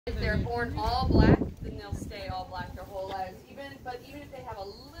If they're born all black, then they'll stay all black their whole lives. But even if they have a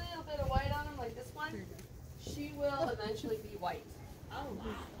little bit of white on them, like this one, she will eventually be white. Oh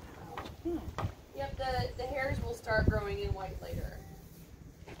wow. Yep, the hairs will start growing in white later.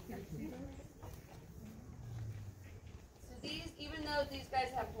 So these, even though these guys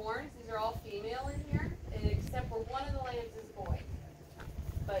have horns, these are all female in here, except for one of the lambs is boy.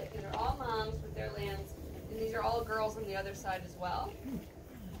 But these are all moms with their lambs, and these are all girls on the other side as well.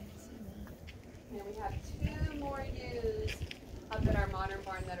 And we have 2 more ewes up at our modern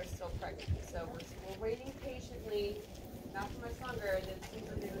barn that are still pregnant. So we're waiting patiently, not for much longer, that seems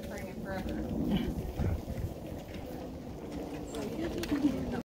like they've been pregnant forever.